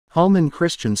Holman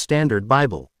Christian Standard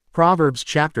Bible, Proverbs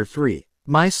chapter 3.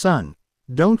 My son,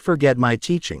 don't forget my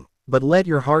teaching, but let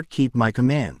your heart keep my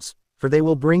commands, for they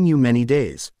will bring you many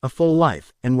days, a full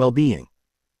life, and well-being.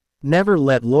 Never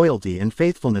let loyalty and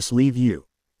faithfulness leave you.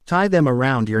 Tie them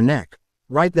around your neck,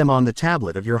 write them on the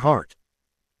tablet of your heart.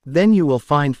 Then you will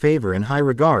find favor and high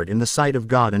regard in the sight of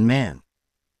God and man.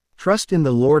 Trust in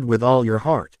the Lord with all your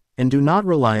heart, and do not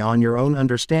rely on your own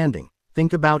understanding.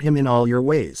 Think about him in all your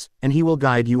ways, and he will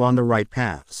guide you on the right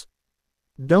paths.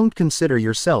 Don't consider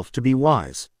yourself to be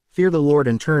wise. Fear the Lord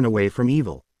and turn away from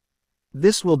evil.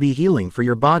 This will be healing for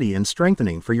your body and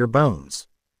strengthening for your bones.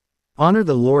 Honor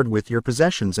the Lord with your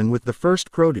possessions and with the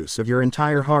first produce of your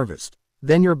entire harvest.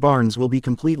 Then your barns will be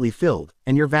completely filled,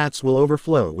 and your vats will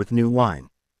overflow with new wine.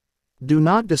 Do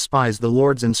not despise the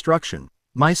Lord's instruction,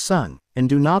 my son, and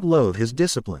do not loathe his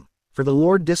discipline. For the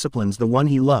Lord disciplines the one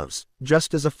he loves,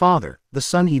 just as a father, the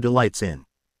son he delights in.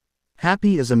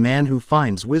 Happy is a man who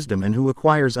finds wisdom and who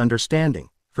acquires understanding,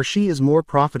 for she is more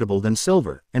profitable than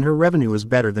silver, and her revenue is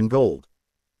better than gold.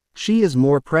 She is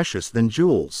more precious than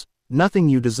jewels, nothing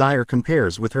you desire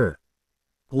compares with her.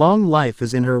 Long life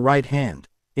is in her right hand,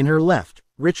 in her left,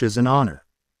 riches and honor.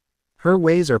 Her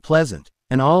ways are pleasant,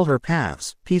 and all her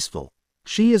paths, peaceful.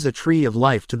 She is a tree of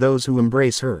life to those who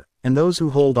embrace her, and those who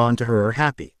hold on to her are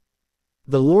happy.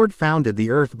 The Lord founded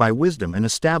the earth by wisdom and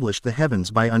established the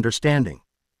heavens by understanding.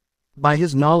 By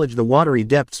his knowledge the watery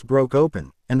depths broke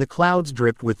open, and the clouds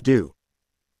dripped with dew.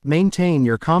 Maintain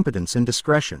your competence and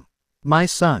discretion. My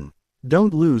son,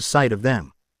 don't lose sight of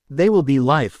them. They will be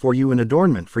life for you and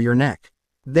adornment for your neck.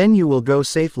 Then you will go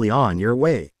safely on your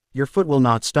way, your foot will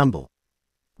not stumble.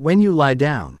 When you lie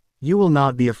down, you will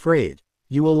not be afraid.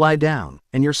 You will lie down,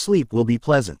 and your sleep will be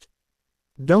pleasant.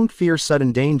 Don't fear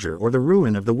sudden danger or the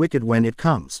ruin of the wicked when it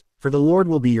comes, for the Lord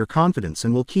will be your confidence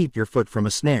and will keep your foot from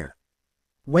a snare.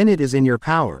 When it is in your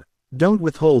power, don't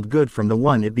withhold good from the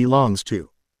one it belongs to.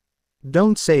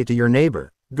 Don't say to your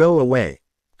neighbor, go away.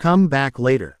 Come back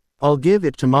later. I'll give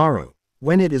it tomorrow,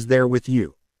 when it is there with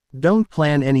you. Don't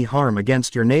plan any harm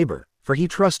against your neighbor, for he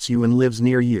trusts you and lives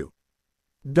near you.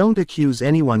 Don't accuse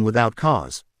anyone without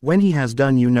cause, when he has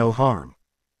done you no harm.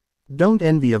 Don't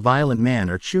envy a violent man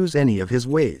or choose any of his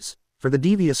ways, for the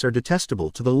devious are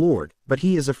detestable to the Lord, but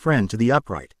he is a friend to the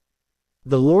upright.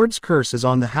 The Lord's curse is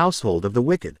on the household of the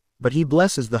wicked, but he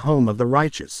blesses the home of the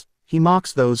righteous. He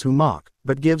mocks those who mock,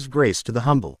 but gives grace to the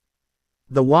humble.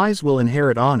 The wise will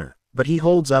inherit honor, but he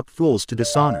holds up fools to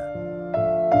dishonor.